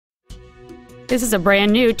This is a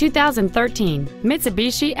brand new 2013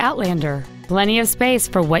 Mitsubishi Outlander. Plenty of space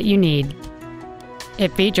for what you need.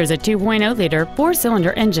 It features a 2.0-liter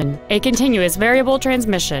four-cylinder engine, a continuous variable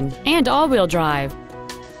transmission, and all-wheel drive.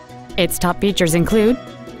 Its top features include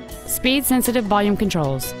speed-sensitive volume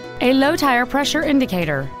controls, a low-tire pressure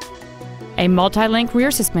indicator, a multi-link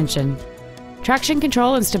rear suspension, traction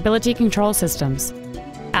control and stability control systems,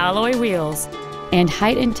 alloy wheels, and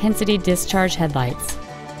high-intensity discharge headlights.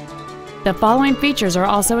 The following features are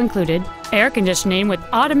also included: air conditioning with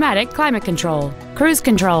automatic climate control, cruise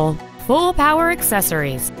control, full power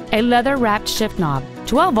accessories, a leather-wrapped shift knob,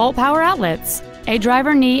 12-volt power outlets, a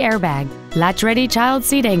driver knee airbag, latch-ready child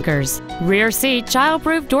seat anchors, rear seat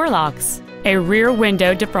child-proof door locks, a rear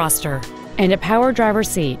window defroster, and a power driver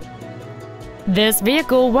seat. This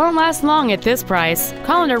vehicle won't last long at this price.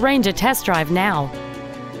 Call and arrange a test drive now.